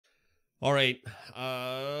All right.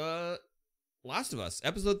 Last of Us,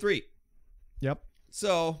 episode 3. Yep.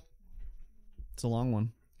 So It's a long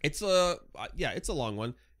one. it's a long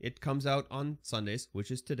one. It comes out on Sundays,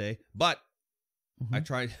 which is today. But I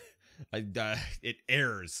tried. It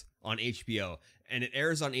airs on HBO, and it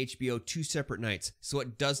airs on HBO 2 separate nights, so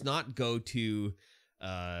it does not go to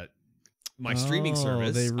my streaming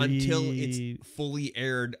service until it's fully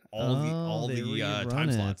aired all the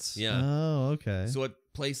time slots. Yeah. Oh, okay. So it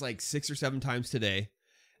plays like 6 or 7 times today,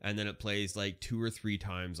 and then it plays like 2 or 3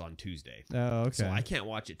 times on Tuesday. Oh, okay. So I can't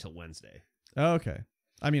watch it till Wednesday. Oh, okay.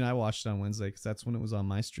 I mean, I watched it on Wednesday because that's when it was on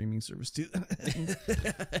my streaming service too.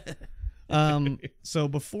 So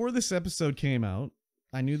before this episode came out,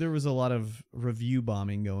 I knew there was a lot of review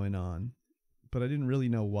bombing going on, but I didn't really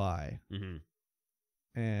know why. Mm-hmm.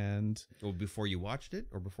 And well, before you watched it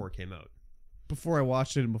or before it came out? Before I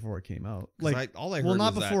watched it and before it came out. Like, all I heard well,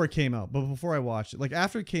 not was before it came out, but before I watched it. Like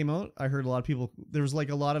after it came out, I heard a lot of people. There was like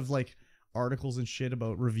a lot of like articles and shit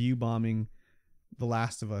about review bombing The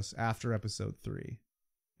Last of Us after episode 3.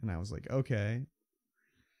 And I was like, okay,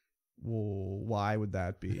 well, why would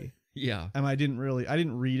that be? Yeah. And I didn't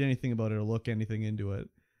read anything about it or look anything into it.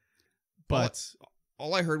 But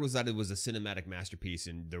all I heard was that it was a cinematic masterpiece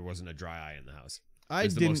and there wasn't a dry eye in the house. I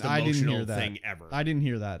didn't hear that. Thing ever. I didn't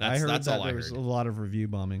hear that. I heard that there was a lot of review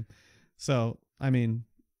bombing. So, I mean,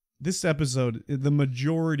 this episode, the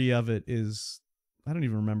majority of it is, I don't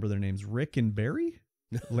even remember their names. Rick and Barry?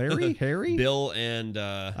 Larry? Harry? Bill and...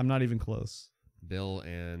 I'm not even close. Bill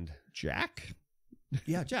and... Jack?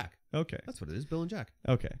 Yeah, Jack. Okay. That's what it is, Bill and Jack.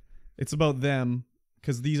 Okay. It's about them,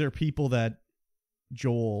 because these are people that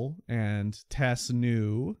Joel and Tess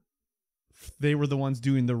knew. They were the ones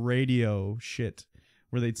doing the radio shit,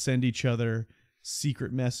 where they'd send each other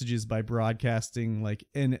secret messages by broadcasting, like,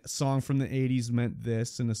 and a song from the 80s meant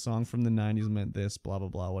this, and a song from the 90s meant this, blah, blah,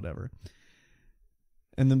 blah, whatever.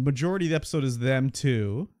 And the majority of the episode is them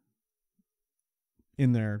two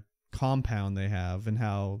in their compound they have, and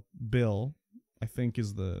how Bill, I think,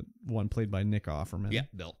 is the one played by Nick Offerman. Yeah,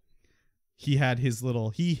 Bill. He had his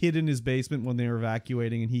he hid in his basement when they were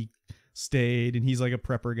evacuating, and he stayed, and he's like a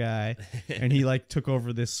prepper guy, and he like took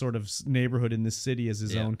over this sort of neighborhood in this city as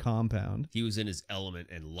his own compound. He was in his element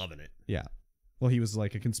and loving it. Yeah. Well, he was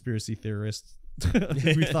like a conspiracy theorist.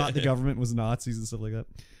 We thought the government was Nazis and stuff like that.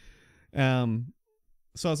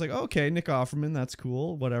 So I was like, okay, Nick Offerman, that's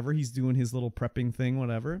cool. Whatever. He's doing his little prepping thing,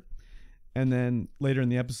 whatever. And then later in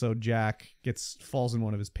the episode, Jack falls in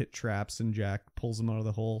one of his pit traps, and Jack pulls him out of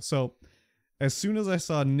the hole. So as soon as I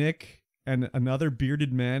saw Nick and another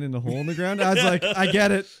bearded man in the hole in the ground, I was like, I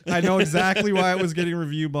get it. I know exactly why it was getting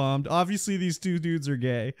review bombed. Obviously, these two dudes are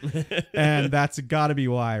gay, and that's got to be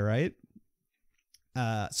why, right?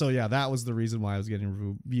 So yeah, that was the reason why I was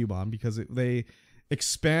getting review bombed, because they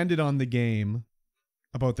expanded on the game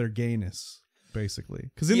about their gayness,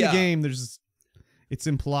 basically. Because in the game, it's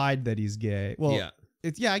implied that he's gay. Well,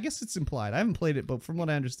 I guess it's implied. I haven't played it, but from what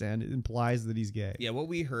I understand, it implies that he's gay. Yeah, what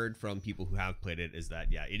we heard from people who have played it is that,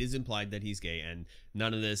 it is implied that he's gay, and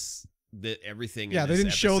none of this, everything. Yeah, they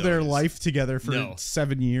didn't show their life together for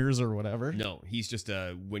 7 years or whatever. No, he's just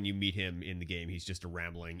when you meet him in the game, he's just a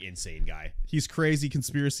rambling, insane guy. He's crazy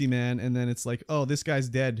conspiracy man, and then it's like, oh, this guy's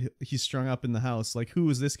dead. He's strung up in the house. Like, who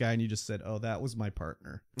is this guy? And you just said, oh, that was my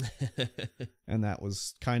partner. And that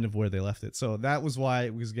was kind of where they left it. So that was why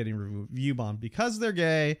it was getting review bombed, because they're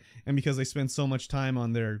gay and because they spend so much time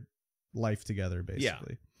on their life together,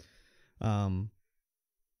 basically. Yeah.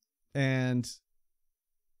 And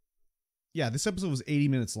yeah, this episode was 80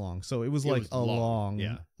 minutes long, so it was like a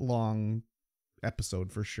long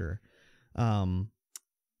episode for sure.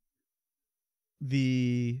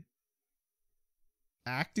 The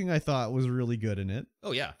acting I thought was really good in it.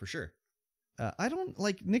 Oh yeah, for sure. I don't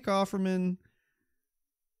like Nick Offerman.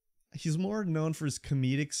 He's more known for his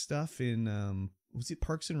comedic stuff in was it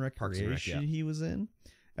Parks and Recreation? He was in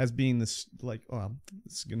as being this like, oh,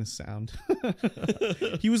 this is gonna sound.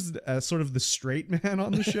 He was sort of the straight man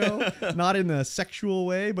on the show, not in a sexual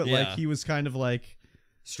way, but like he was kind of like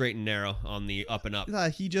straight and narrow on the up and up.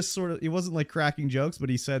 He just sort of, it wasn't like cracking jokes, but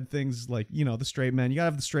he said things like, the straight man. You gotta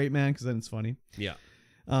have the straight man because then it's funny. Yeah.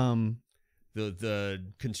 The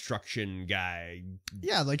construction guy.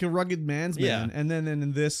 Yeah, like a rugged man's man. And then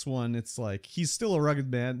in this one, it's like he's still a rugged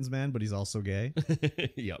man's man, but he's also gay.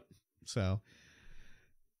 Yep. So,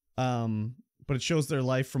 but it shows their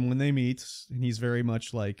life from when they meet, and he's very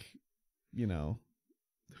much like,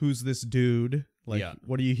 who's this dude? Like,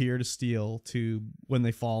 what are you here to steal? To when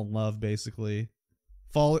they fall in love, basically.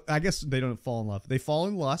 I guess they don't fall in love. They fall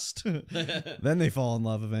in lust. Then they fall in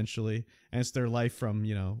love eventually. And it's their life from,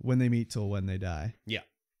 when they meet till when they die. Yeah.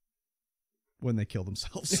 when they kill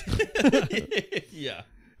themselves. Yeah.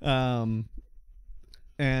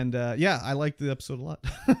 Yeah, I liked the episode a lot.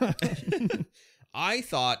 I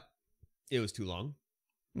thought it was too long.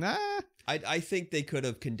 Nah. I think they could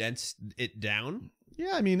have condensed it down.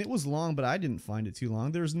 Yeah, I mean, it was long, but I didn't find it too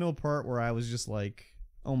long. There was no part where I was just like,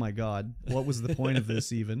 oh my God, what was the point of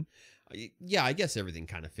this even? Yeah, I guess everything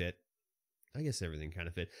kind of fit.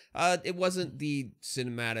 It wasn't the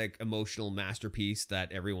cinematic, emotional masterpiece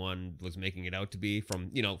that everyone was making it out to be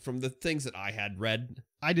from the things that I had read.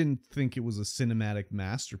 I didn't think it was a cinematic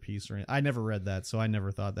masterpiece or anything. I never read that, so I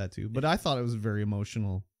never thought that too. But I thought it was a very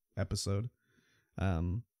emotional episode.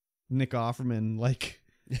 Nick Offerman, like,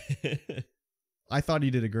 I thought he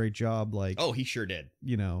did a great job. Like, oh, he sure did.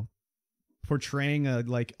 Portraying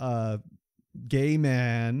a gay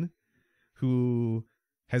man who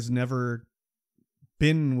has never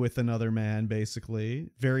been with another man, basically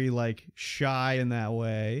very like shy in that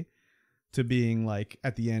way, to being like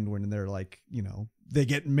at the end when they're like, they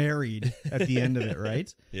get married at the end of it,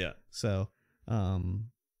 right? Yeah. So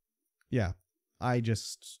yeah,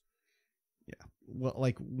 well,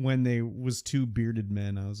 like when they was two bearded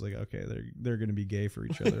men, I was like, okay, they're gonna be gay for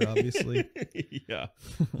each other, obviously. Yeah.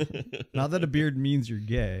 Not that a beard means you're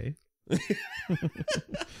gay.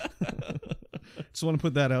 Just want to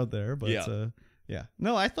put that out there, but yeah.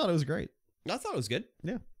 No, I thought it was great. I thought it was good.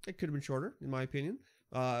 Yeah. It could have been shorter, in my opinion.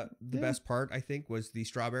 The best part, I think, was the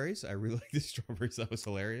strawberries. I really liked the strawberries. That was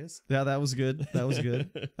hilarious. Yeah, that was good.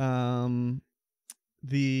 I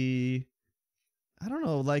don't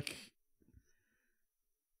know, like,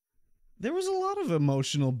 there was a lot of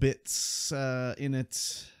emotional bits in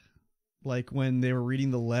it. Like when they were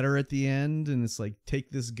reading the letter at the end and it's like,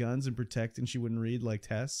 take this guns and protect, and she wouldn't read, like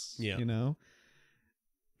Tess,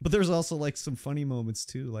 But there's also like some funny moments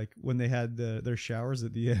too, like when they had their showers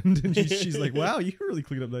at the end, and she's like, "Wow, you really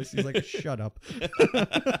cleaned up nice." He's like, "Shut up."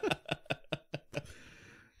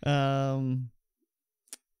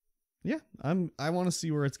 Yeah, I want to see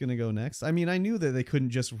where it's gonna go next. I mean, I knew that they couldn't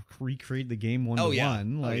just recreate the game one to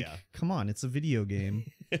one. Like, come on, it's a video game.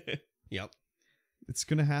 Yep. It's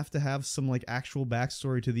gonna have to have some like actual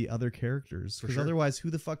backstory to the other characters, because otherwise, who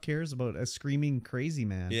the fuck cares about a screaming crazy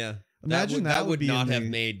man? Yeah. Imagine that would be not have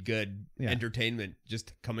made good Yeah. entertainment,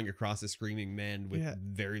 just coming across a screaming man with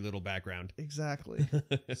very little background. Exactly.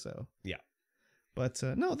 So yeah. But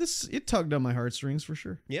no, it tugged on my heartstrings for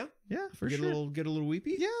sure. Yeah. Yeah, for Get sure. Get a little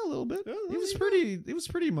weepy. Yeah, a little bit. Oh, It was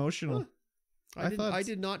pretty emotional. Huh. I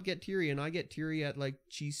did not get teary, and I get teary at like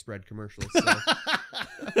cheese spread commercials. So.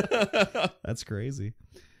 That's crazy.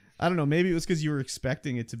 I don't know. Maybe it was because you were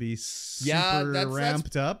expecting it to be super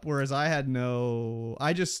ramped up, whereas I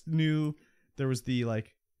just knew there was the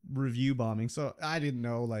like review bombing, so I didn't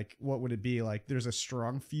know like what would it be like. There's a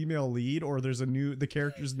strong female lead, or the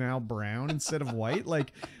character's now brown instead of white.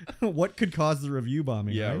 Like, what could cause the review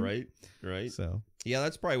bombing? Yeah, right. So yeah,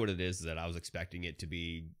 that's probably what it is. That I was expecting it to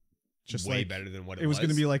be just way like, better than what it was. Going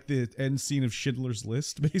to be like the end scene of Schindler's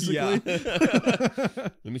List, basically. Yeah.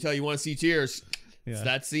 Let me tell you, want to see tears? Yeah. It's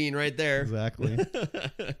that scene right there. Exactly.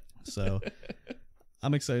 So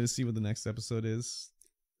I'm excited to see what the next episode is.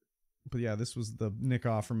 But yeah, this was the Nick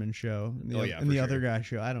Offerman show. And the other guy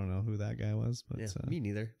show. I don't know who that guy was. But me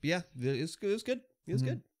neither. But yeah, it was good. It was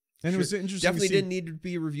good. And it was interesting. Definitely didn't need to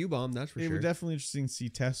be a review bomb, that's for sure. It was definitely interesting to see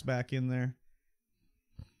Tess back in there.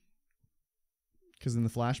 Because in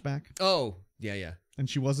the flashback. Oh, yeah. And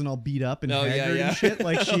she wasn't all beat up and haggard and shit.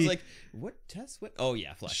 Like I was like, what, Tess? What? Oh,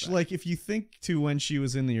 yeah, flashback. Like, if you think to when she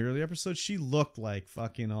was in the early episodes, she looked like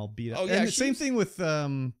fucking all beat up. Oh, yeah. And the same thing with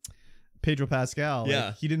Pedro Pascal. Yeah.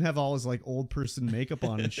 Like, he didn't have all his like old person makeup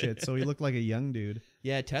on and shit, so he looked like a young dude.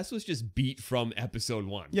 Yeah, Tess was just beat from episode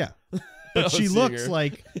 1. Yeah. But she looks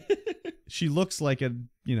like a,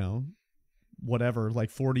 whatever,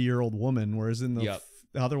 like 40-year-old woman, whereas in the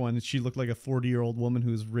other one, she looked like a 40-year-old woman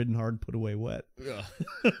who's ridden hard and put away wet.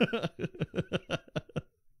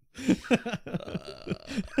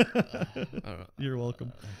 You're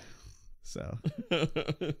welcome. So,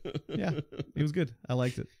 yeah, it was good. I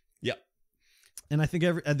liked it. Yeah. And I think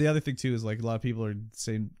the other thing too is like a lot of people are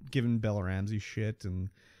saying, giving Bella Ramsey shit, and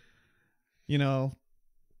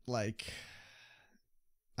like,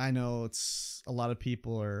 I know a lot of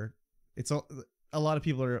people are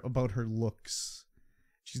about her looks.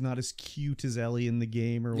 She's not as cute as Ellie in the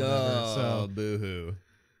game or whatever. Oh, so boo-hoo.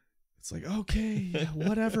 It's like, okay,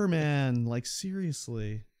 whatever, man. Like,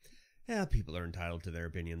 seriously. Yeah, people are entitled to their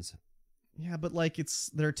opinions. Yeah, but like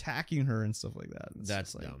they're attacking her and stuff like that.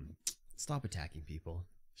 That's dumb. Stop attacking people.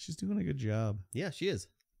 She's doing a good job. Yeah, she is.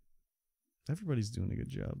 Everybody's doing a good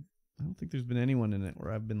job. I don't think there's been anyone in it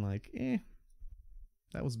where I've been like,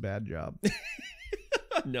 that was a bad job.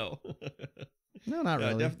 No. No, not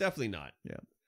really. Definitely not. Yeah.